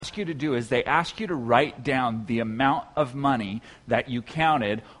ask you to do is they ask you to write down the amount of money that you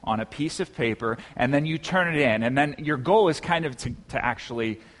counted on a piece of paper, and then you turn it in. And then your goal is kind of to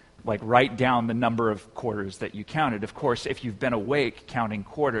actually write down the number of quarters that you counted. Of course, if you've been awake counting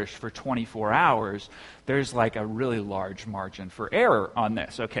quarters for 24 hours, there's a really large margin for error on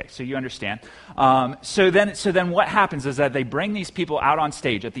this. Okay, so you understand. So then what happens is that they bring these people out on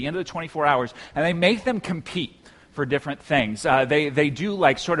stage at the end of the 24 hours, and they make them compete for different things. They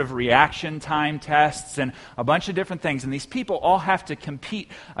do sort of reaction time tests and a bunch of different things, and these people all have to compete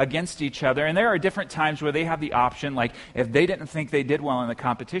against each other. And there are different times where they have the option, if they didn't think they did well in the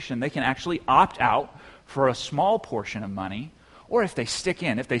competition, they can actually opt out for a small portion of money, or if they stick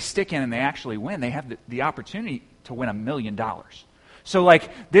in and they actually win, they have the opportunity to win $1 million. So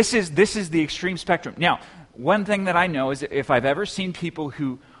this is the extreme spectrum. Now, one thing that I know is if I've ever seen people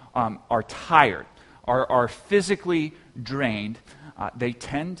who are tired, are physically drained, they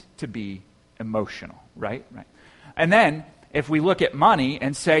tend to be emotional, right? And then, if we look at money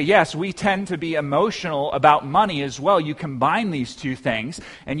and say, yes, we tend to be emotional about money as well, you combine these two things,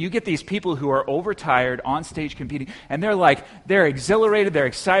 and you get these people who are overtired, on stage competing, and they're exhilarated, they're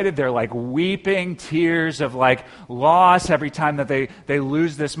excited, they're weeping tears of loss every time that they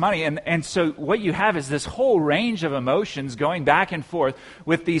lose this money. And so what you have is this whole range of emotions going back and forth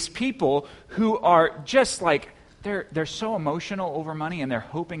with these people who are just they're so emotional over money, and they're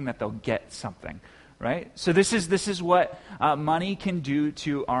hoping that they'll get something. Right? So this is what money can do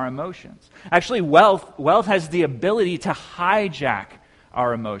to our emotions. Actually, wealth has the ability to hijack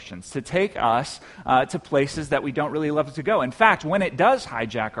our emotions, to take us to places that we don't really love to go. In fact, when it does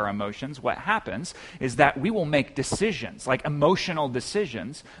hijack our emotions, what happens is that we will make decisions, emotional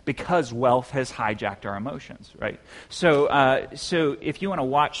decisions, because wealth has hijacked our emotions, right? So if you want to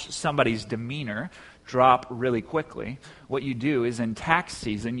watch somebody's demeanor drop really quickly, what you do is in tax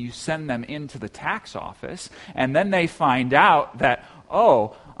season, you send them into the tax office, and then they find out that,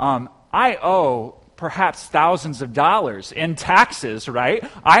 I owe perhaps thousands of dollars in taxes, right?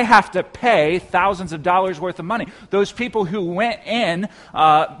 I have to pay thousands of dollars worth of money. Those people who went in,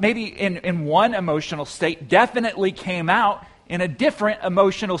 maybe in one emotional state, definitely came out in a different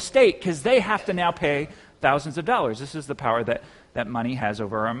emotional state, because they have to now pay thousands of dollars. This is the power that money has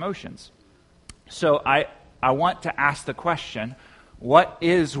over our emotions. So I want to ask the question, what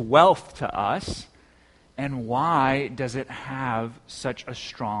is wealth to us, and why does it have such a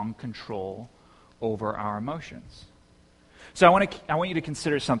strong control over our emotions? So I want you to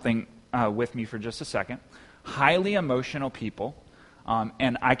consider something with me for just a second. Highly emotional people,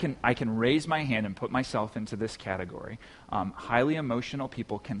 and I can raise my hand and put myself into this category. Highly emotional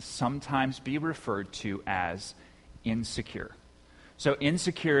people can sometimes be referred to as insecure. So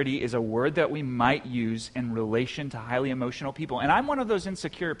insecurity is a word that we might use in relation to highly emotional people. And I'm one of those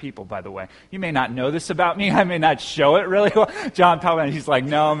insecure people, by the way. You may not know this about me. I may not show it really well. John Pelman, he's like,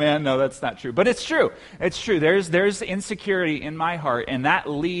 no, man, no, that's not true. But it's true. It's true. There's insecurity in my heart, and that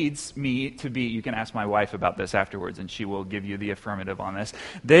leads me to be, you can ask my wife about this afterwards, and she will give you the affirmative on this.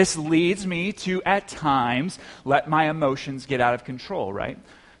 This leads me to, at times, let my emotions get out of control, right?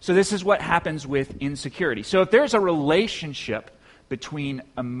 So this is what happens with insecurity. So if there's a relationship between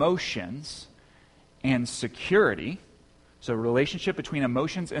emotions and security, so a relationship between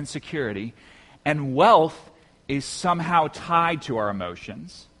emotions and security, and wealth is somehow tied to our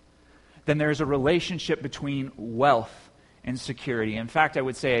emotions, then there's a relationship between wealth and security. In fact, I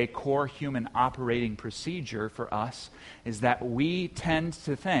would say a core human operating procedure for us is that we tend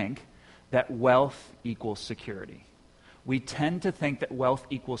to think that wealth equals security. We tend to think that wealth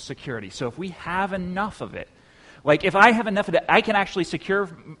equals security. So if we have enough of it, if I have enough of it, I can actually secure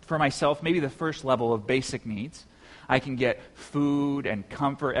for myself maybe the first level of basic needs. I can get food and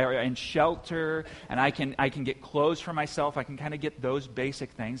comfort and shelter, and I can get clothes for myself. I can kind of get those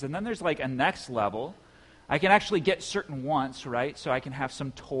basic things. And then there's a next level. I can actually get certain wants, right? So I can have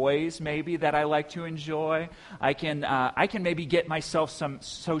some toys maybe that I like to enjoy. I can maybe get myself some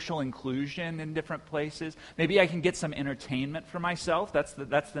social inclusion in different places. Maybe I can get some entertainment for myself. That's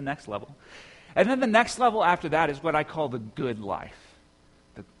the next level. And then the next level after that is what I call the good life.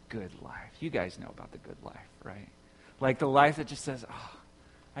 The good life. You guys know about the good life, right? The life that just says,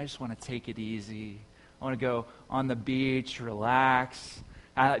 I just want to take it easy. I want to go on the beach, relax,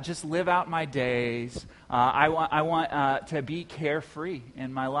 just live out my days. I want to be carefree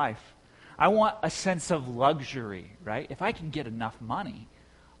in my life. I want a sense of luxury, right? If I can get enough money,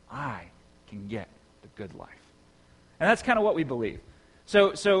 I can get the good life. And that's kind of what we believe.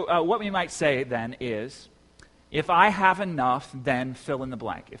 So what we might say then is, if I have enough, then fill in the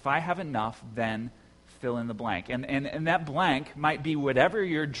blank. If I have enough, then fill in the blank. And that blank might be whatever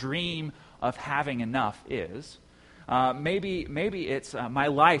your dream of having enough is. Maybe it's my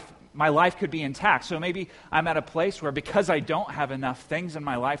life. My life could be intact. So maybe I'm at a place where because I don't have enough, things in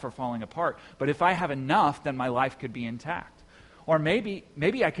my life are falling apart. But if I have enough, then my life could be intact. Or maybe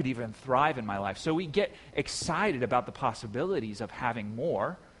I could even thrive in my life. So we get excited about the possibilities of having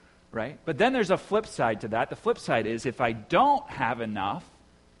more, right? But then there's a flip side to that. The flip side is if I don't have enough,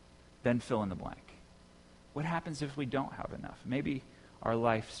 then fill in the blank. What happens if we don't have enough? Maybe our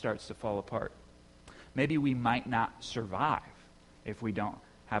life starts to fall apart. Maybe we might not survive if we don't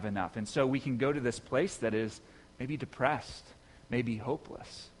have enough. And so we can go to this place that is maybe depressed, maybe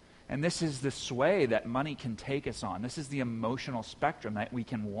hopeless. And this is the sway that money can take us on. This is the emotional spectrum that we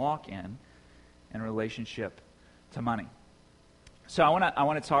can walk in relationship to money. So I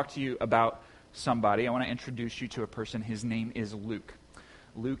want to talk to you about somebody. I want to introduce you to a person. His name is Luke.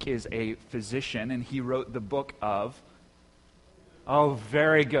 Luke is a physician, and he wrote the book of... Oh,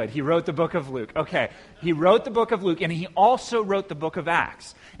 very good. He wrote the book of Luke. Okay. He wrote the book of Luke, and he also wrote the book of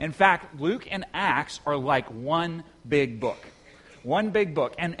Acts. In fact, Luke and Acts are like one big book. One big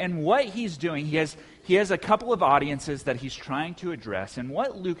book. And what he's doing, he has a couple of audiences that he's trying to address. And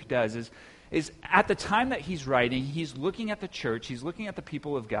what Luke does is at the time that he's writing, he's looking at the church, he's looking at the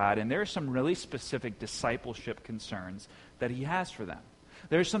people of God, and there are some really specific discipleship concerns that he has for them.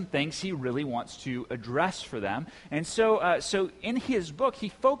 There's some things he really wants to address for them. And so in his book, he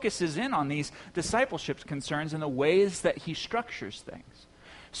focuses in on these discipleship concerns and the ways that he structures things.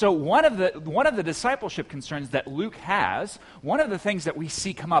 So one of the discipleship concerns that Luke has, one of the things that we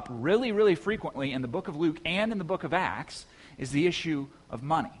see come up really, really frequently in the book of Luke and in the book of Acts, is the issue of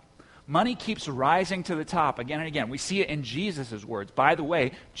money. Money keeps rising to the top again and again. We see it in Jesus' words. By the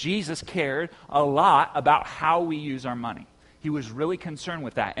way, Jesus cared a lot about how we use our money. He was really concerned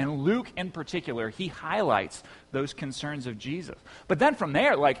with that. And Luke, in particular, he highlights those concerns of Jesus. But then from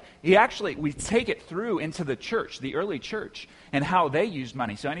there, we take it through into the church, the early church, and how they used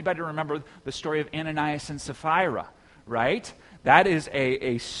money. So anybody remember the story of Ananias and Sapphira, right? That is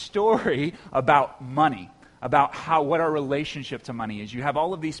a story about money, about what our relationship to money is. You have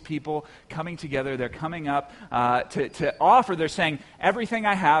all of these people coming together. They're coming up to offer. They're saying, everything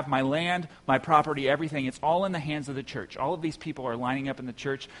I have, my land, my property, everything, it's all in the hands of the church. All of these people are lining up in the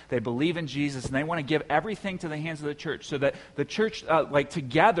church. They believe in Jesus, and they want to give everything to the hands of the church so that the church,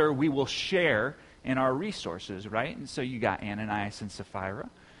 together, we will share in our resources, right? And so you got Ananias and Sapphira,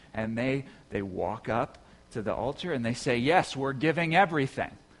 and they walk up to the altar, and they say, yes, we're giving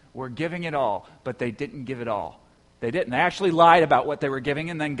everything. We're giving it all, but they didn't give it all. They didn't. They actually lied about what they were giving,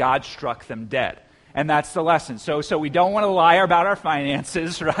 and then God struck them dead. And that's the lesson. So we don't want to lie about our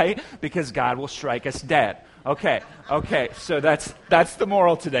finances, right? Because God will strike us dead. Okay. So that's the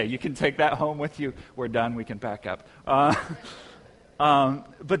moral today. You can take that home with you. We're done. We can pack up.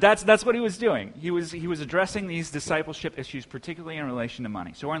 But that's what he was doing. He was addressing these discipleship issues, particularly in relation to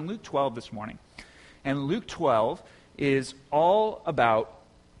money. So we're in Luke 12 this morning, and Luke 12 is all about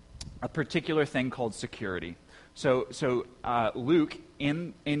a particular thing called security. So Luke,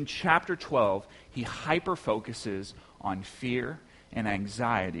 in chapter 12, he hyper-focuses on fear and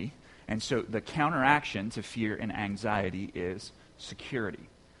anxiety. And so the counteraction to fear and anxiety is security.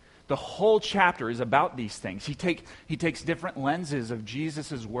 The whole chapter is about these things. He takes different lenses of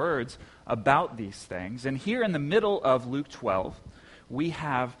Jesus' words about these things. And here in the middle of Luke 12, we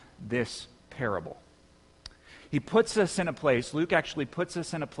have this parable. He puts us in a place, Luke actually puts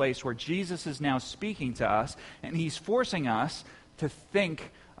us in a place where Jesus is now speaking to us, and he's forcing us to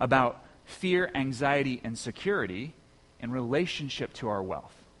think about fear, anxiety, and security in relationship to our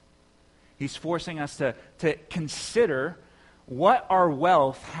wealth. He's forcing us to consider what our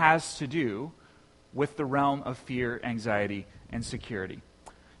wealth has to do with the realm of fear, anxiety, and security.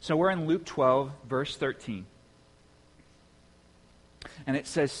 So we're in Luke 12, verse 13. And it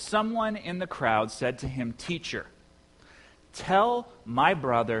says, someone in the crowd said to him, "Teacher, tell my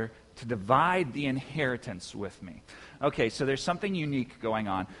brother to divide the inheritance with me." Okay, so there's something unique going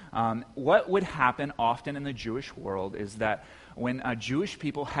on. What would happen often in the Jewish world is that when Jewish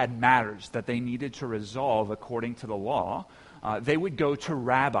people had matters that they needed to resolve according to the law, they would go to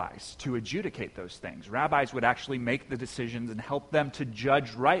rabbis to adjudicate those things. Rabbis would actually make the decisions and help them to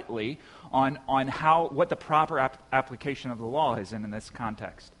judge rightly on what the proper application of the law is in this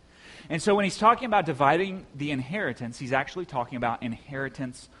context. And so when he's talking about dividing the inheritance, he's actually talking about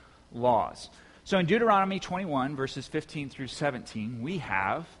inheritance laws. So in Deuteronomy 21, verses 15 through 17, we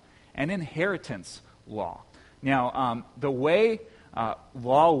have an inheritance law. Now, the way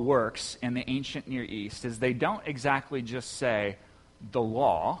law works in the ancient Near East is they don't exactly just say the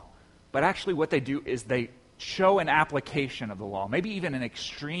law, but actually what they do is they show an application of the law, maybe even an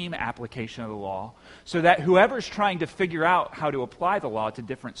extreme application of the law, so that whoever's trying to figure out how to apply the law to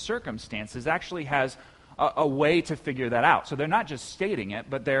different circumstances actually has a way to figure that out. So they're not just stating it,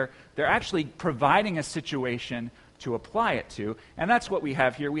 but they're actually providing a situation to apply it to. And that's what we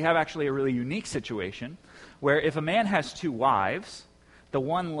have here. We have actually a really unique situation where if a man has two wives, the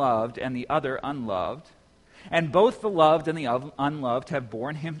one loved and the other unloved, and both the loved and the unloved have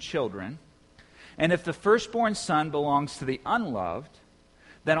borne him children, and if the firstborn son belongs to the unloved,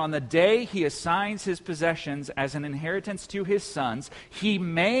 then on the day he assigns his possessions as an inheritance to his sons, he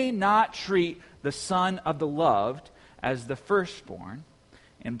may not treat the son of the loved as the firstborn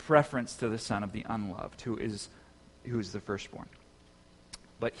in preference to the son of the unloved, who is the firstborn.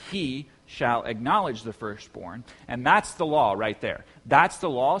 But he shall acknowledge the firstborn, and that's the law right there. That's the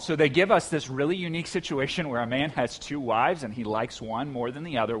law. So they give us this really unique situation where a man has two wives and he likes one more than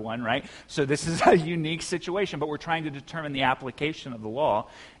the other one, right? So this is a unique situation, but we're trying to determine the application of the law.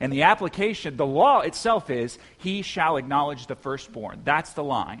 And the application, the law itself is, he shall acknowledge the firstborn. That's the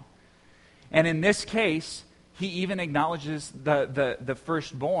line. And in this case, he even acknowledges the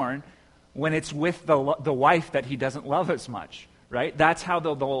firstborn when it's with the wife that he doesn't love as much. Right? That's how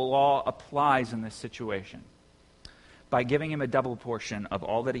the law applies in this situation. By giving him a double portion of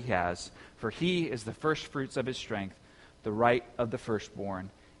all that he has, for he is the first fruits of his strength, the right of the firstborn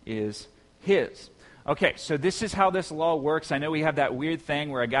is his. Okay, so this is how this law works. I know we have that weird thing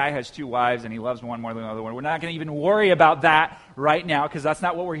where a guy has two wives and he loves one more than the other one. We're not going to even worry about that right now because that's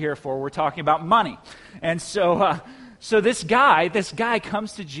not what we're here for. We're talking about money. And so this guy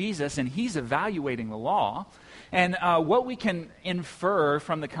comes to Jesus and he's evaluating the law. And what we can infer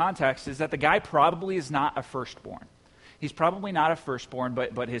from the context is that the guy probably is not a firstborn. He's probably not a firstborn,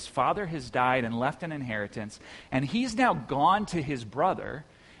 but his father has died and left an inheritance. And he's now gone to his brother,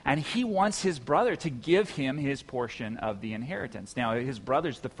 and he wants his brother to give him his portion of the inheritance. Now, his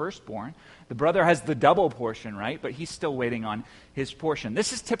brother's the firstborn. The brother has the double portion, right? But he's still waiting on his portion.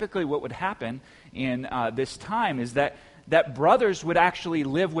 This is typically what would happen in this time, is that brothers would actually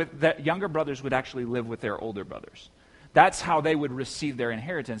that younger brothers would actually live with their older brothers. That's how they would receive their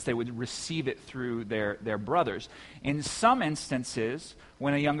inheritance. They would receive it through their brothers. In some instances,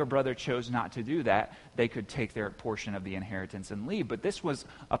 when a younger brother chose not to do that, they could take their portion of the inheritance and leave. But this was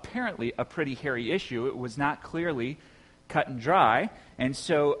apparently a pretty hairy issue. It was not clearly cut and dry. And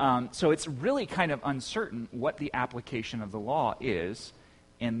so it's really kind of uncertain what the application of the law is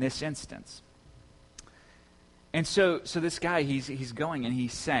in this instance. And so this guy, he's going and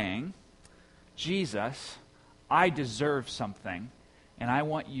he's saying, Jesus, I deserve something, and I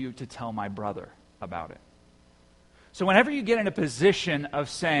want you to tell my brother about it. So whenever you get in a position of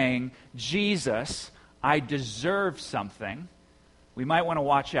saying, Jesus, I deserve something, we might want to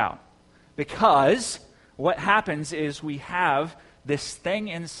watch out. Because what happens is we have this thing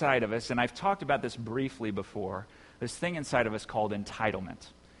inside of us, and I've talked about this briefly before, this thing inside of us called entitlement.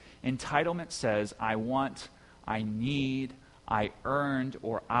 Entitlement says, I want, I need, I earned,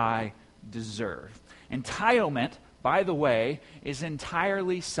 or I deserve. Entitlement, by the way, is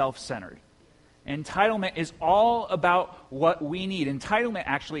entirely self-centered. Entitlement is all about what we need. Entitlement,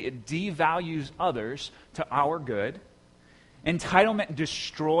 actually, it devalues others to our good. Entitlement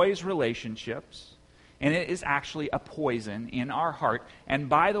destroys relationships, and it is actually a poison in our heart. And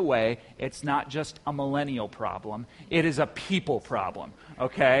by the way, it's not just a millennial problem. It is a people problem,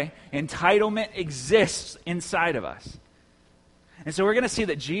 okay? Entitlement exists inside of us. And so we're going to see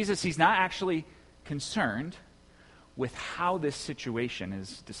that Jesus, he's not actually concerned with how this situation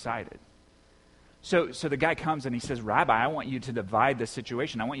is decided. So the guy comes and he says, Rabbi, I want you to divide this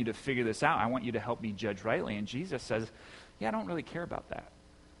situation. I want you to figure this out. I want you to help me judge rightly. And Jesus says, yeah, I don't really care about that.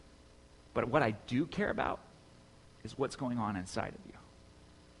 But what I do care about is what's going on inside of you.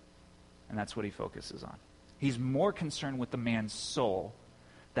 And that's what he focuses on. He's more concerned with the man's soul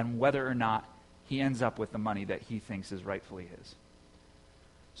than whether or not he ends up with the money that he thinks is rightfully his.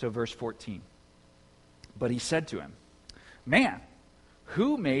 So verse 14. But he said to him, man,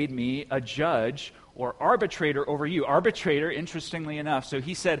 who made me a judge or arbitrator over you? Arbitrator, interestingly enough. So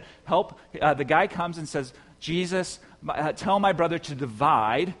he said, help. The guy comes and says, Jesus, tell my brother to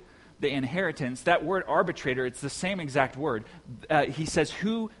divide the inheritance. That word arbitrator, it's the same exact word. He says,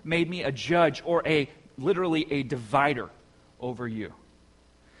 who made me a judge or literally a divider over you?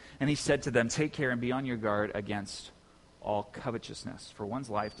 And he said to them, take care and be on your guard against all covetousness, for one's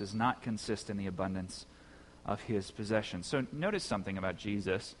life does not consist in the abundance of his possessions. So notice something about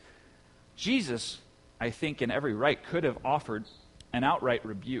Jesus. Jesus, I think in every right, could have offered an outright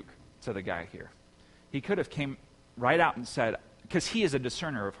rebuke to the guy here. He could have came right out and said, because he is a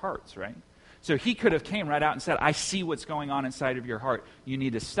discerner of hearts, right? So he could have came right out and said, I see what's going on inside of your heart. You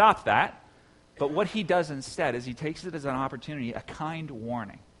need to stop that. But what he does instead is he takes it as an opportunity, a kind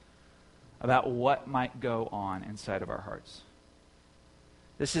warning about what might go on inside of our hearts.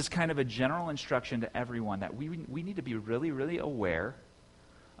 This is kind of a general instruction to everyone that we need to be really, really aware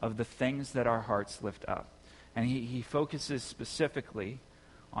of the things that our hearts lift up. And he focuses specifically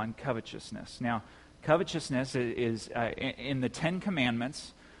on covetousness. Now, covetousness is in the 10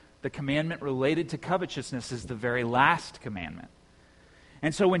 Commandments, the commandment related to covetousness is the very last commandment.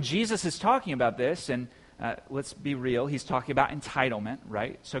 And so when Jesus is talking about this, and let's be real, he's talking about entitlement,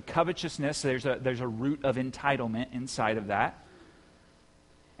 right? So covetousness, there's a root of entitlement inside of that.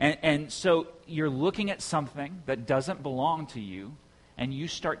 And so you're looking at something that doesn't belong to you, and you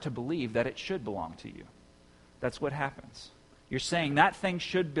start to believe that it should belong to you. That's what happens. You're saying, that thing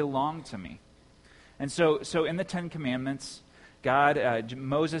should belong to me. And so in the 10 Commandments,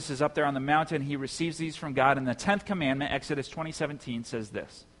 Moses is up there on the mountain. He receives these from God. And the 10th commandment, Exodus 20:17, says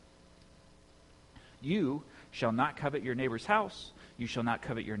this. You shall not covet your neighbor's house. You shall not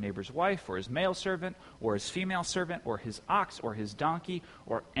covet your neighbor's wife, or his male servant, or his female servant, or his ox, or his donkey,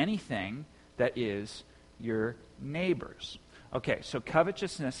 or anything that is your neighbor's. Okay, so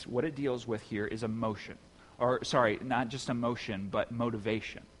covetousness, what it deals with here is emotion. Or, sorry, not just emotion, but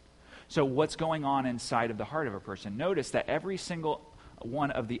motivation. So what's going on inside of the heart of a person? Notice that every single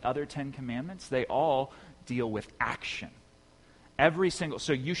one of the other 10 commandments, they all deal with action.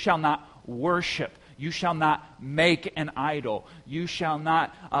 So you shall not worship. You shall not make an idol. You shall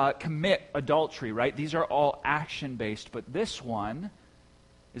not commit adultery, right? These are all action-based, but this one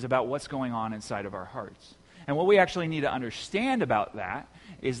is about what's going on inside of our hearts. And what we actually need to understand about that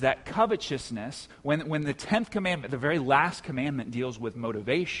is that covetousness, when the 10th commandment, the very last commandment, deals with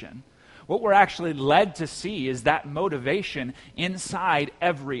motivation, what we're actually led to see is that motivation inside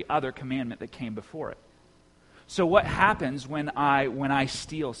every other commandment that came before it. So what happens when I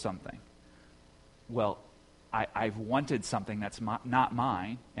steal something? Well, I've wanted something that's not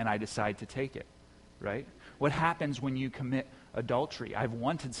mine, and I decide to take it, right? What happens when you commit adultery? I've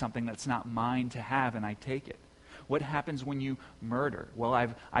wanted something that's not mine to have, and I take it. What happens when you murder? Well,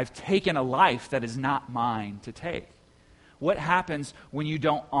 I've taken a life that is not mine to take. What happens when you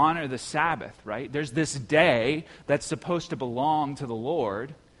don't honor the Sabbath, right? There's this day that's supposed to belong to the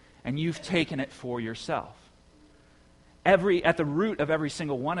Lord, and you've taken it for yourself. At the root of every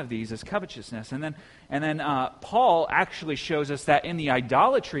single one of these is covetousness. And then Paul actually shows us that in the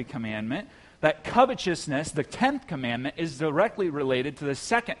idolatry commandment, that covetousness, the 10th commandment, is directly related to the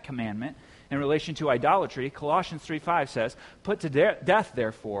 2nd commandment in relation to idolatry. Colossians 3:5 says, "Put to death,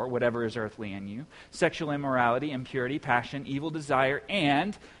 therefore, whatever is earthly in you, sexual immorality, impurity, passion, evil desire,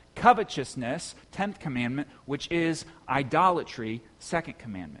 and covetousness," 10th commandment, which is idolatry, 2nd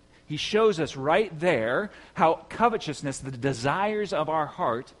commandment. He shows us right there how covetousness, the desires of our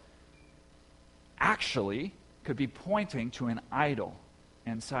heart, actually could be pointing to an idol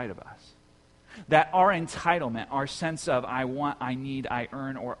inside of us. That our entitlement, our sense of I want, I need, I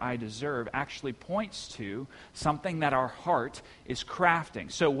earn, or I deserve actually points to something that our heart is crafting.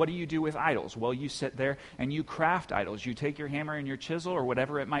 So what do you do with idols? Well, you sit there and you craft idols. You take your hammer and your chisel or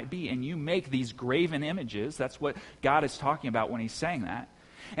whatever it might be, and you make these graven images. That's what God is talking about when he's saying that.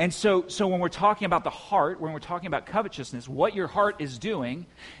 And so when we're talking about the heart, when we're talking about covetousness, what your heart is doing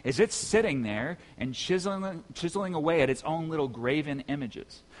is it's sitting there and chiseling away at its own little graven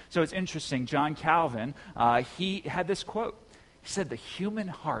images. So it's interesting. John Calvin, he had this quote. He said, "The human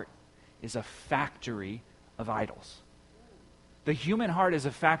heart is a factory of idols." The human heart is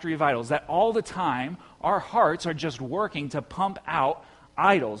a factory of idols. That all the time, our hearts are just working to pump out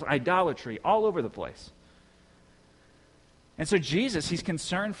idols, idolatry, all over the place. And so Jesus, he's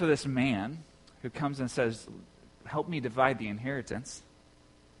concerned for this man who comes and says, "Help me divide the inheritance."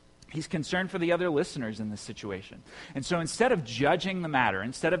 He's concerned for the other listeners in this situation. And so instead of judging the matter,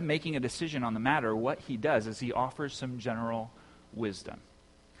 instead of making a decision on the matter, what he does is he offers some general wisdom.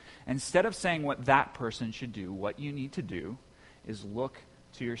 Instead of saying what that person should do, what you need to do is look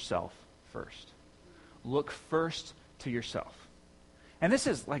to yourself first. Look first to yourself. And this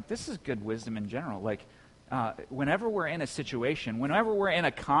is good wisdom in general. Whenever we're in a situation, whenever we're in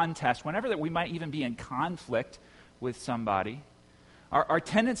a contest, whenever that we might even be in conflict with somebody, our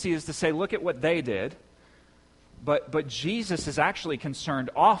tendency is to say, look at what they did. But Jesus is actually concerned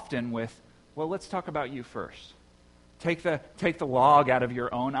often with, well, let's talk about you first. Take the log out of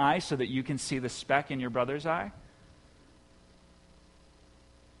your own eye so that you can see the speck in your brother's eye.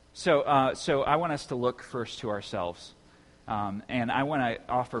 So I want us to look first to ourselves. And I want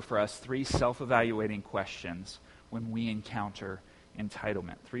to offer for us 3 self-evaluating questions when we encounter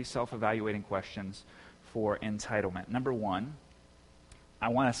entitlement. 3 self-evaluating questions for entitlement. Number 1, I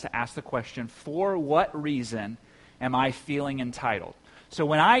want us to ask the question, for what reason am I feeling entitled? So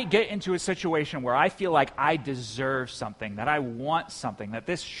when I get into a situation where I feel like I deserve something, that I want something, that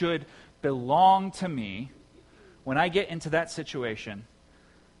this should belong to me, when I get into that situation,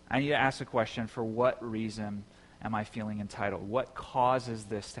 I need to ask the question, for what reason am I feeling entitled? What causes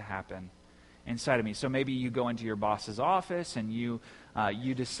this to happen inside of me? So maybe you go into your boss's office and you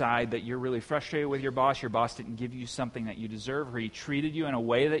decide that you're really frustrated with your boss. Your boss didn't give you something that you deserve, or he treated you in a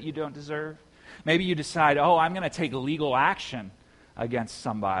way that you don't deserve. Maybe you decide, I'm going to take legal action against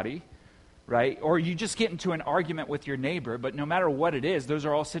somebody, right? Or you just get into an argument with your neighbor, but no matter what it is, those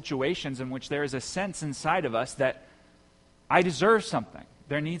are all situations in which there is a sense inside of us that I deserve something.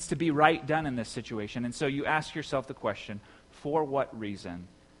 There needs to be right done in this situation. And so you ask yourself the question, for what reason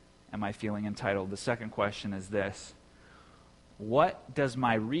am I feeling entitled? The second question is this: what does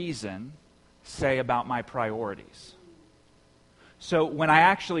my reason say about my priorities? So when I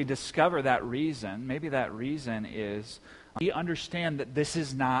actually discover that reason, maybe that reason is, we understand that this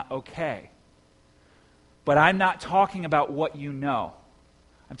is not okay. But I'm not talking about what you know.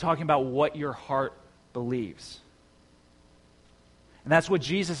 I'm talking about what your heart believes. And that's what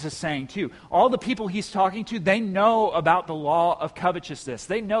Jesus is saying too. All the people he's talking to, they know about the law of covetousness.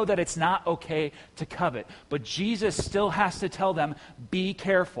 They know that it's not okay to covet. But Jesus still has to tell them, be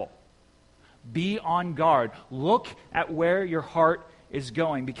careful. Be on guard. Look at where your heart is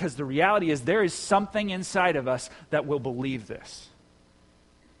going, because the reality is there is something inside of us that will believe this.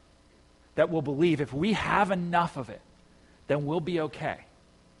 That will believe if we have enough of it, then we'll be okay.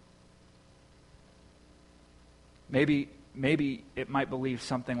 Maybe it might believe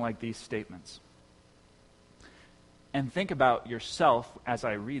something like these statements. And think about yourself as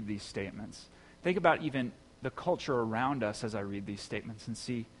I read these statements. Think about even the culture around us as I read these statements and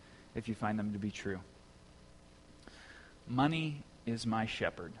see if you find them to be true. Money is my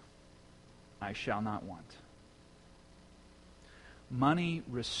shepherd. I shall not want. Money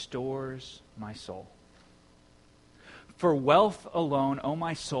restores my soul. For wealth alone, O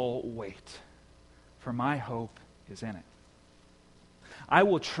my soul, wait, for my hope is in it. I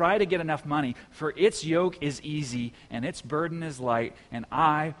will try to get enough money, for its yoke is easy and its burden is light, and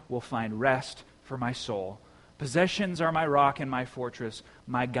I will find rest for my soul. Possessions are my rock and my fortress,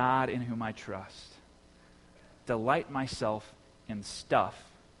 my God in whom I trust. Delight myself in stuff,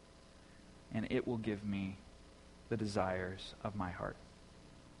 and it will give me the desires of my heart.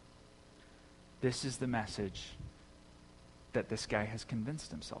 This is the message that this guy has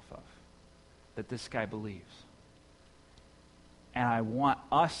convinced himself of, that this guy believes. And I want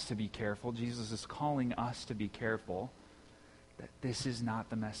us to be careful. Jesus is calling us to be careful that this is not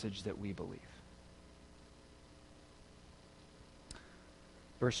the message that we believe.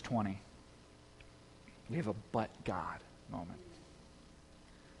 Verse 20. We have a but God moment.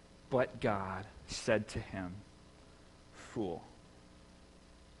 But God said to him, fool.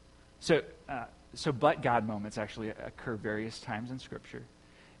 So but God moments actually occur various times in Scripture.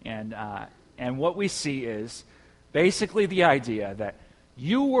 And what we see is basically the idea that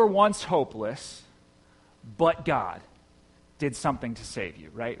you were once hopeless, but God did something to save you,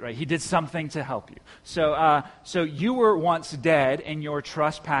 right? He did something to help you. So you were once dead in your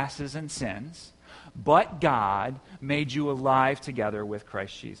trespasses and sins, but God made you alive together with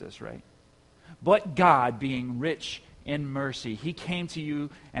Christ Jesus, right? But God, being rich in mercy, He came to you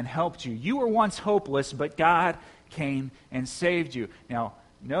and helped you. You were once hopeless, but God came and saved you. Now,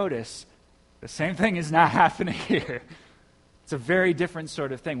 notice, the same thing is not happening here. It's a very different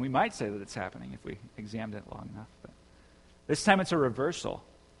sort of thing. We might say that it's happening if we examined it long enough. But this time it's a reversal.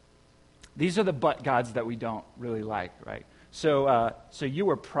 These are the but gods that we don't really like, right? So you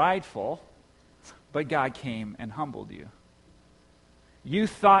were prideful, but God came and humbled you. You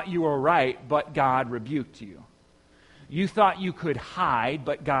thought you were right, but God rebuked you. You thought you could hide,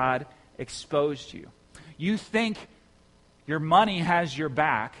 but God exposed you. You think your money has your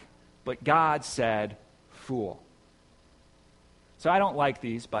back, but God said, fool. So I don't like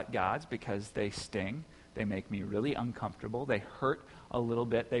these but gods because they sting. They make me really uncomfortable. They hurt a little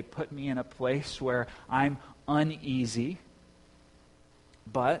bit. They put me in a place where I'm uneasy.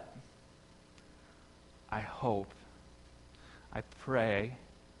 But I hope, I pray,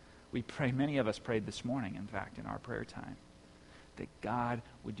 many of us prayed this morning, in fact, in our prayer time, that God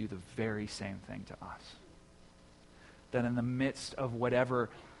would do the very same thing to us. That in the midst of whatever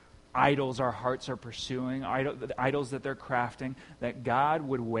idols our hearts are pursuing, idols that they're crafting, that God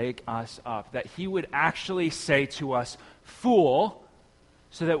would wake us up. That He would actually say to us, fool,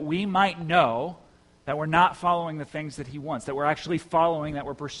 so that we might know that we're not following the things that he wants, that we're actually following, that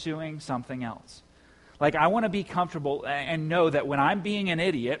we're pursuing something else. Like, I want to be comfortable and know that when I'm being an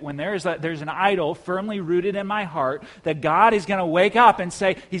idiot, when there's an idol firmly rooted in my heart, that God is going to wake up and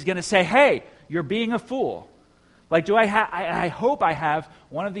he's going to say, hey, you're being a fool. Like, I hope I have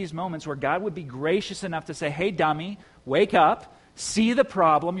one of these moments where God would be gracious enough to say, hey, dummy, wake up, see the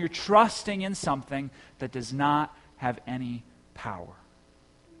problem. You're trusting in something that does not have any power.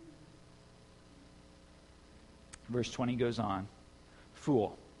 Verse 20 goes on,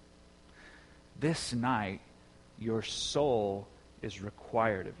 fool, this night your soul is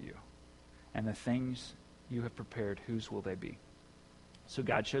required of you, and the things you have prepared, whose will they be? So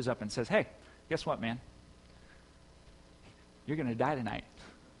God shows up and says, hey, guess what, man? You're going to die tonight.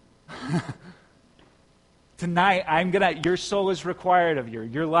 Tonight, your soul is required of you.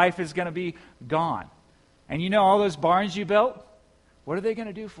 Your life is going to be gone. And you know all those barns you built? What are they going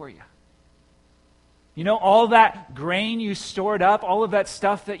to do for you? You know, all that grain you stored up, all of that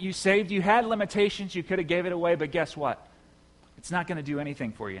stuff that you saved, you had limitations, you could have gave it away, but guess what? It's not going to do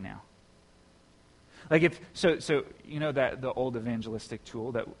anything for you now. Like so you know that the old evangelistic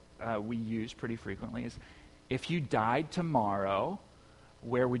tool that we use pretty frequently is, if you died tomorrow,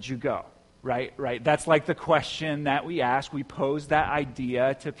 where would you go? Right? That's like the question that we ask. We pose that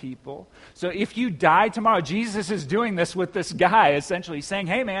idea to people. So if you died tomorrow, Jesus is doing this with this guy, essentially saying,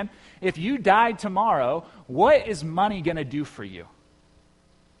 hey man, if you died tomorrow, what is money going to do for you?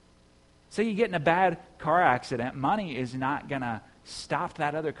 Say you get in a bad car accident, money is not going to stop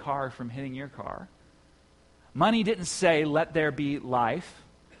that other car from hitting your car. Money didn't say, let there be life.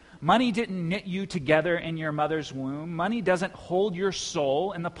 Money didn't knit you together in your mother's womb. Money doesn't hold your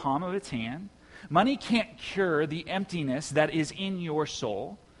soul in the palm of its hand. Money can't cure the emptiness that is in your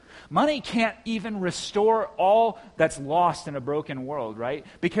soul. Money can't even restore all that's lost in a broken world, right?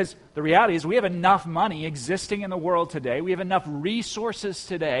 Because the reality is we have enough money existing in the world today. We have enough resources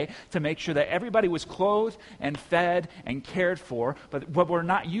today to make sure that everybody was clothed and fed and cared for, but we're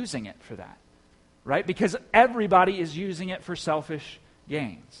not using it for that, right? Because everybody is using it for selfish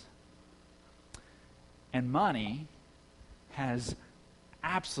gains. And money has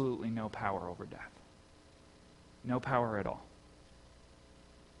absolutely no power over death. No power at all.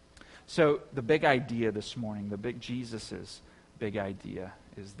 So the big idea this morning, Jesus's big idea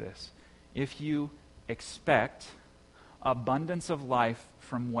is this. If you expect abundance of life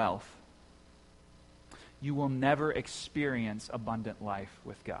from wealth, you will never experience abundant life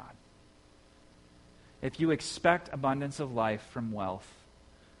with God. If you expect abundance of life from wealth,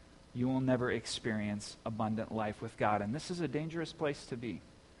 you will never experience abundant life with God. And this is a dangerous place to be.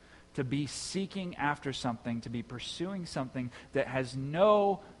 To be seeking after something, to be pursuing something that has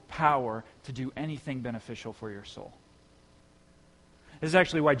no power to do anything beneficial for your soul. This is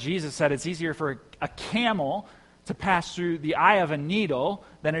actually why Jesus said it's easier for a camel to pass through the eye of a needle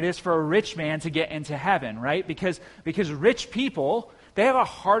than it is for a rich man to get into heaven, right? Because rich people, they have a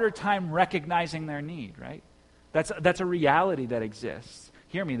harder time recognizing their need, right? That's a reality that exists.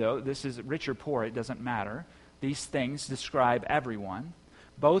 Hear me, though. This is rich or poor. It doesn't matter. These things describe everyone.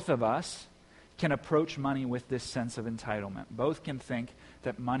 Both of us can approach money with this sense of entitlement. Both can think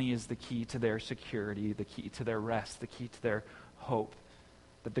that money is the key to their security, the key to their rest, the key to their hope,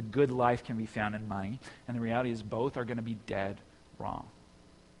 that the good life can be found in money. And the reality is both are going to be dead wrong.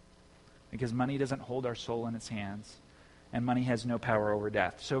 Because money doesn't hold our soul in its hands, and money has no power over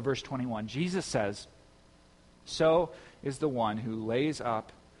death. So verse 21, Jesus says, so is the one who lays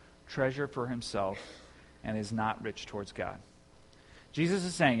up treasure for himself and is not rich towards God. Jesus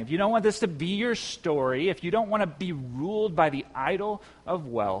is saying, if you don't want this to be your story, if you don't want to be ruled by the idol of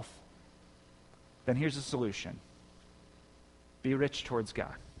wealth, then here's the solution. Be rich towards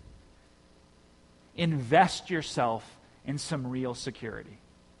God. Invest yourself in some real security.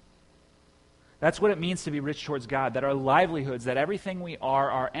 That's what it means to be rich towards God, that our livelihoods, that everything we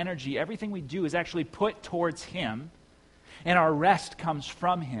are, our energy, everything we do is actually put towards Him, and our rest comes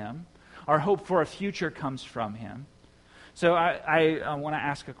from Him. Our hope for a future comes from Him. So I want to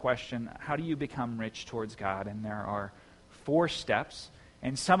ask a question. How do you become rich towards God? And there are 4 steps,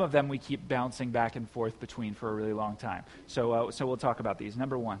 and some of them we keep bouncing back and forth between for a really long time. So we'll talk about these.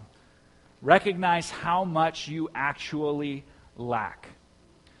 Number 1, recognize how much you actually lack.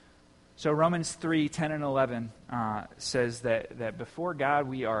 So Romans 3:10 and 11 says that before God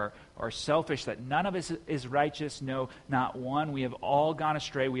we are selfish, that none of us is righteous, no, not one. We have all gone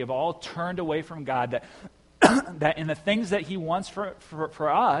astray. We have all turned away from God, that that in the things that He wants for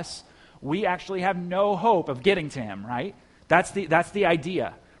us, we actually have no hope of getting to Him, right? That's the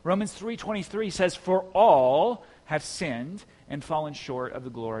idea. Romans 3:23 says, for all have sinned and fallen short of the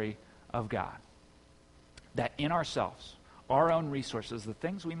glory of God. that in ourselves, our own resources, the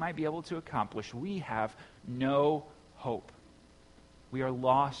things we might be able to accomplish, we have no hope. We are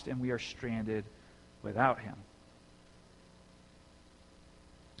lost and we are stranded without him.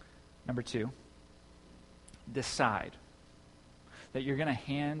 Number 2, decide that you're going to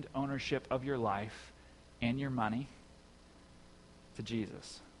hand ownership of your life and your money to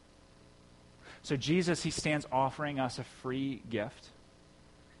Jesus. So Jesus, he stands offering us a free gift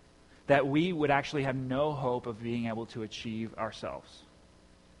that we would actually have no hope of being able to achieve ourselves.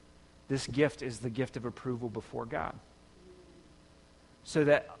 This gift is the gift of approval before God. So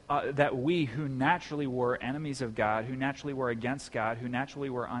that we who naturally were enemies of God, who naturally were against God, who naturally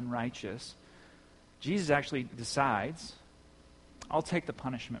were unrighteous, Jesus actually decides, I'll take the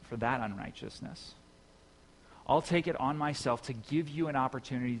punishment for that unrighteousness. I'll take it on myself to give you an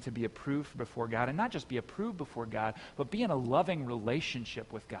opportunity to be approved before God, and not just be approved before God, but be in a loving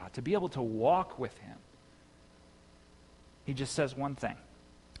relationship with God, to be able to walk with him. He just says one thing.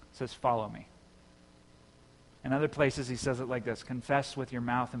 He says, follow me. In other places, he says it like this: confess with your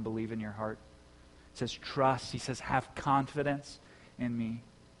mouth and believe in your heart. He says, trust. He says, have confidence in me.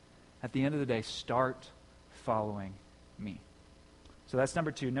 At the end of the day, start following me. So that's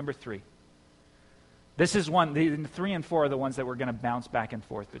number 2. Number 3. This is one, the 3 and 4 are the ones that we're going to bounce back and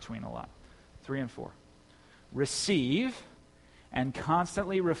forth between a lot. 3 and 4. Receive and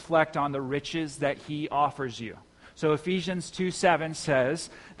constantly reflect on the riches that he offers you. So Ephesians 2:7 says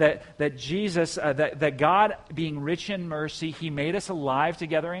that Jesus, that God, being rich in mercy, he made us alive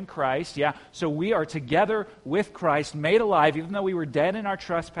together in Christ. Yeah, so we are together with Christ, made alive, even though we were dead in our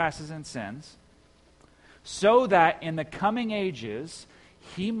trespasses and sins, so that in the coming ages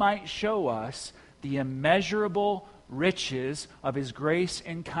he might show us the immeasurable riches of his grace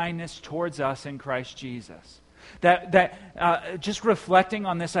and kindness towards us in Christ Jesus. Just reflecting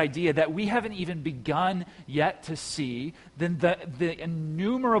on this idea that we haven't even begun yet to see the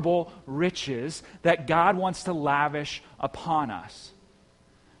innumerable riches that God wants to lavish upon us.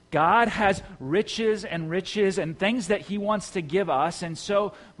 God has riches and things that he wants to give us, and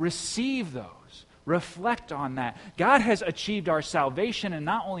so receive those. Reflect on that. God has achieved our salvation, and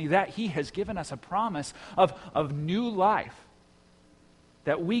not only that, he has given us a promise of new life.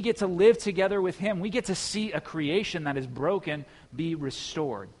 That we get to live together with him. We get to see a creation that is broken be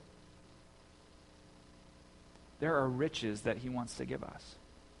restored. There are riches that he wants to give us.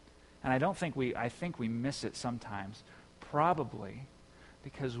 And I think we miss it sometimes, probably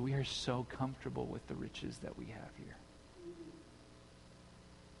because we are so comfortable with the riches that we have here.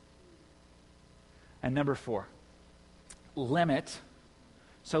 And number 4, limit.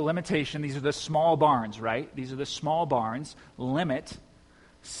 So limitation, these are the small barns, right? These are the small barns. Limit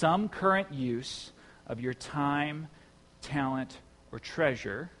some current use of your time, talent, or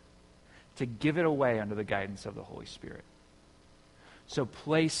treasure to give it away under the guidance of the Holy Spirit. So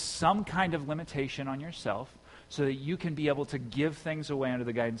place some kind of limitation on yourself so that you can be able to give things away under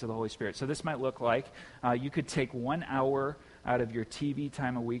the guidance of the Holy Spirit. So this might look like you could take 1 hour out of your TV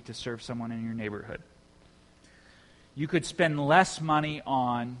time a week to serve someone in your neighborhood. You could spend less money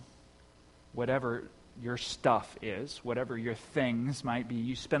on whatever your stuff is, whatever your things might be.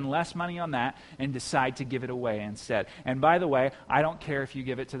 You spend less money on that and decide to give it away instead. And by the way, I don't care if you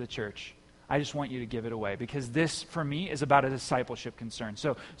give it to the church. I just want you to give it away, because this, for me, is about a discipleship concern.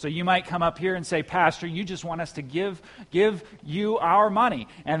 So you might come up here and say, Pastor, you just want us to give you our money.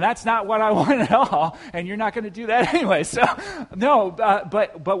 And that's not what I want at all. And you're not going to do that anyway. So, no,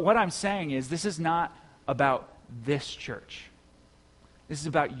 but what I'm saying is this is not about this church. This is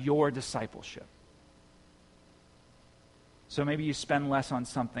about your discipleship. So maybe you spend less on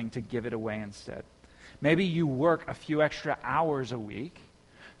something to give it away instead. Maybe you work a few extra hours a week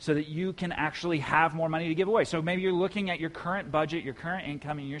so that you can actually have more money to give away. So maybe you're looking at your current budget, your current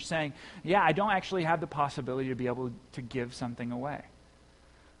income, and you're saying, yeah, I don't actually have the possibility to be able to give something away.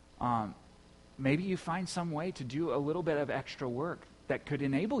 Maybe you find some way to do a little bit of extra work that could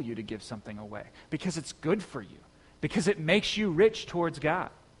enable you to give something away because it's good for you, because it makes you rich towards God.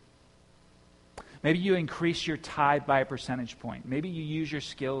 Maybe you increase your tithe by a percentage point. Maybe you use your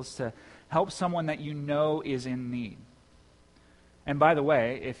skills to help someone that you know is in need. And by the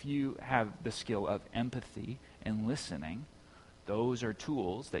way, if you have the skill of empathy and listening, those are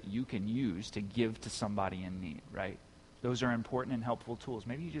tools that you can use to give to somebody in need, right? Those are important and helpful tools.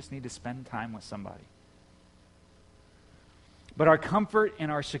 Maybe you just need to spend time with somebody. But our comfort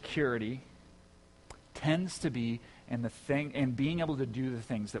and our security tends to be in being able to do the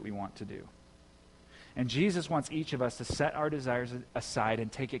things that we want to do. And Jesus wants each of us to set our desires aside and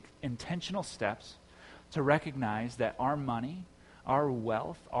take intentional steps to recognize that our money, our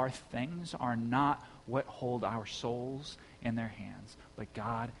wealth, our things are not what hold our souls in their hands, but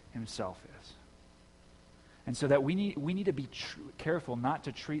God himself is. And so that we need to be careful not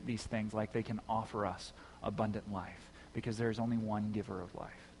to treat these things like they can offer us abundant life, because there is only one giver of life.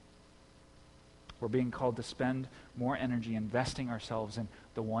 We're being called to spend more energy investing ourselves in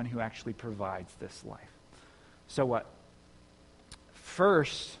the one who actually provides this life. So what?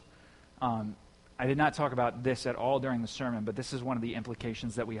 First, I did not talk about this at all during the sermon, but this is one of the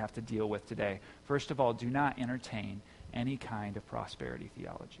implications that we have to deal with today. First of all, do not entertain any kind of prosperity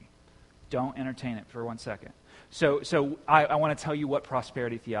theology. Don't entertain it for 1 second. So I want to tell you what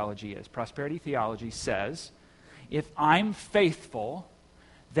prosperity theology is. Prosperity theology says, if I'm faithful,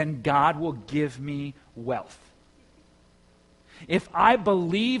 then God will give me wealth. If I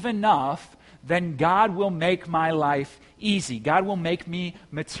believe enough, then God will make my life easy. God will make me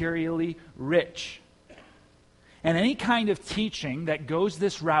materially rich. And any kind of teaching that goes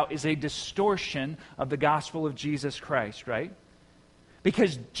this route is a distortion of the gospel of Jesus Christ, right?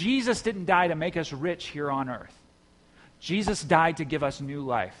 Because Jesus didn't die to make us rich here on earth. Jesus died to give us new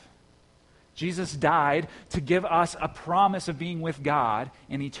life. Jesus died to give us a promise of being with God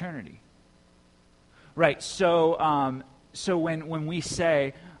in eternity. Right, so when we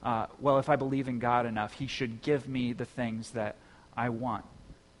say, well, if I believe in God enough, he should give me the things that I want.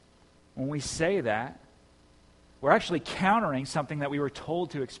 When we say that, we're actually countering something that we were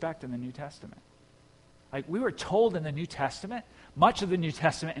told to expect in the New Testament. Like, we were told in the New Testament, much of the New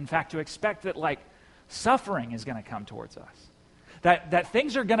Testament, in fact, to expect that, like, suffering is going to come towards us. That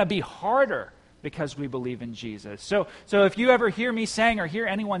things are going to be harder because we believe in Jesus. So if you ever hear me saying or hear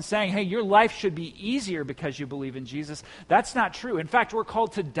anyone saying, hey, your life should be easier because you believe in Jesus, that's not true. In fact, we're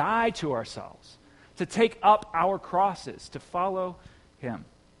called to die to ourselves, to take up our crosses, to follow him.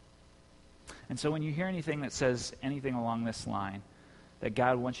 And so when you hear anything that says anything along this line, that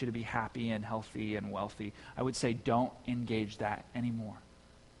God wants you to be happy and healthy and wealthy, I would say don't engage that anymore.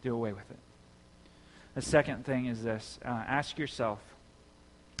 Do away with it. The second thing is this. Ask yourself,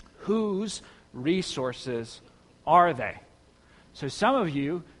 whose resources are they? So some of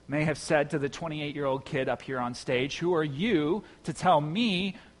you may have said to the 28-year-old kid up here on stage, who are you to tell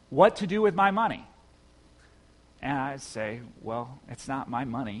me what to do with my money? And I'd say, well, it's not my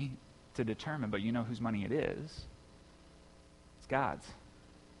money to determine, but you know whose money it is. It's God's.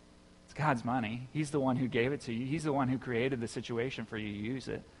 It's God's money. He's the one who gave it to you. He's the one who created the situation for you to use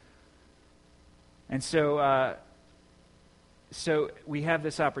it. And so we have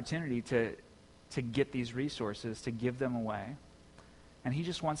this opportunity to get these resources, to give them away. And he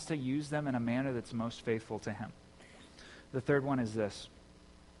just wants to use them in a manner that's most faithful to him. The third one is this.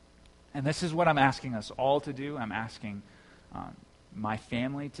 And this is what I'm asking us all to do. I'm asking my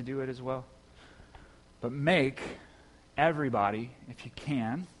family to do it as well. But make everybody, if you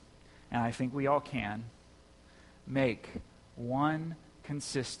can, and I think we all can, make one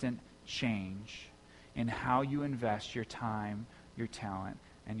consistent change in how you invest your time, your talent,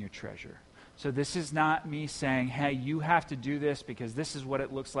 and your treasure. So this is not me saying, hey, you have to do this because this is what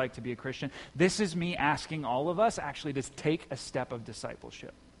it looks like to be a Christian. This is me asking all of us actually to take a step of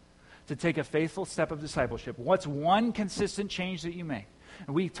discipleship, to take a faithful step of discipleship. What's one consistent change that you make?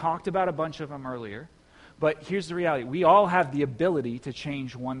 And we talked about a bunch of them earlier, but here's the reality. We all have the ability to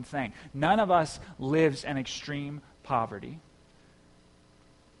change one thing. None of us lives in extreme poverty.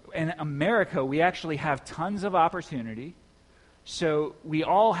 In America, we actually have tons of opportunity, so we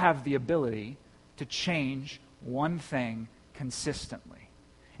all have the ability to change one thing consistently.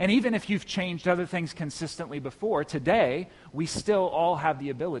 And even if you've changed other things consistently before, today, we still all have the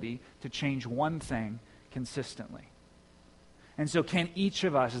ability to change one thing consistently. And so can each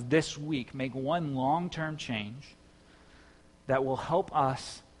of us this week make one long-term change that will help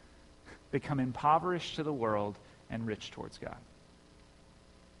us become impoverished to the world and rich towards God?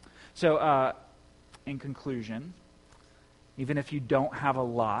 So, in conclusion, even if you don't have a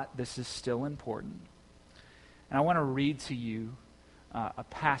lot, this is still important. And I want to read to you a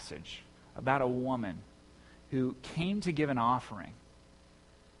passage about a woman who came to give an offering.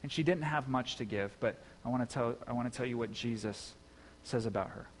 And she didn't have much to give, but I want to tell you what Jesus says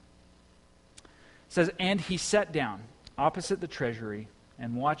about her. It says, and he sat down opposite the treasury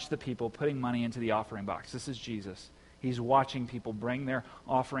and watched the people putting money into the offering box. This is Jesus. He's watching people bring their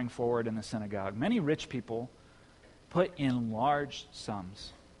offering forward in the synagogue. Many rich people put in large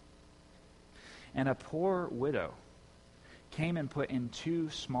sums. And a poor widow came and put in 2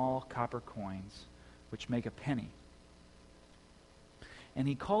 small copper coins, which make a penny. And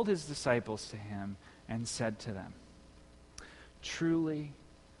he called his disciples to him and said to them, truly,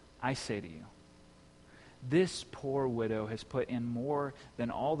 I say to you, this poor widow has put in more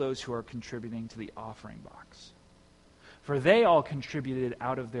than all those who are contributing to the offering box. For they all contributed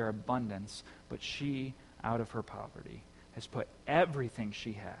out of their abundance, but she, out of her poverty, has put everything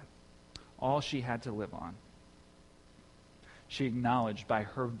she had, all she had to live on. She acknowledged by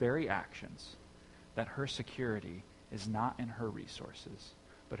her very actions that her security is not in her resources,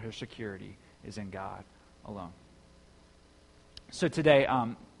 but her security is in God alone. So today,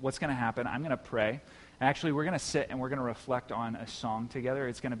 what's going to happen, I'm going to pray. Actually, we're going to sit and we're going to reflect on a song together.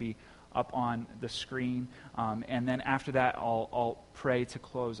 It's going to be up on the screen. And then after that, I'll pray to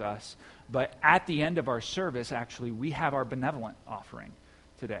close us. But at the end of our service, actually, we have our benevolent offering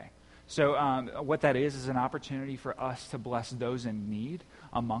today. So what that is an opportunity for us to bless those in need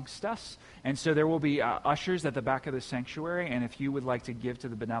amongst us. And so there will be ushers at the back of the sanctuary. And if you would like to give to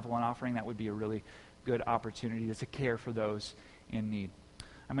the benevolent offering, that would be a really good opportunity to care for those in need.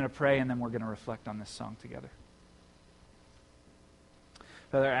 I'm going to pray, and then we're going to reflect on this song together.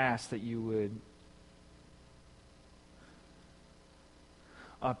 Father, I ask that you would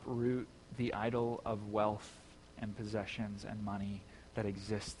uproot the idol of wealth and possessions and money that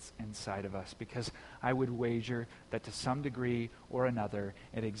exists inside of us, because I would wager that to some degree or another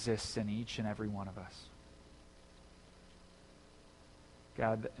it exists in each and every one of us.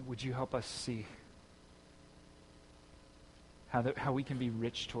 God, would you help us see how we can be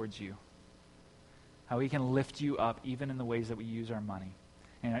rich towards you, how we can lift you up even in the ways that we use our money,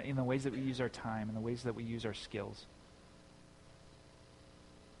 and in the ways that we use our time, in the ways that we use our skills.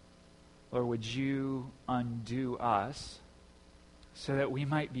 Lord, would you undo us so that we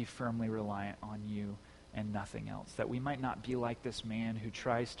might be firmly reliant on you and nothing else, that we might not be like this man who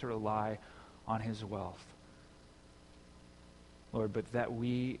tries to rely on his wealth, Lord, but that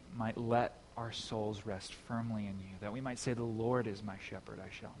we might let our souls rest firmly in you, that we might say, the Lord is my shepherd, I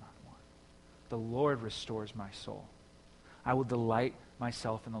shall not want. The Lord restores my soul. I will delight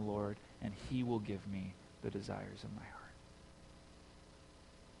myself in the Lord, and he will give me the desires of my heart.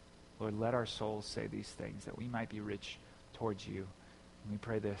 Lord, let our souls say these things, that we might be rich towards you. And we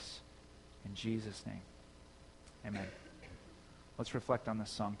pray this in Jesus' name. Amen. Let's reflect on this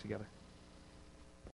song together.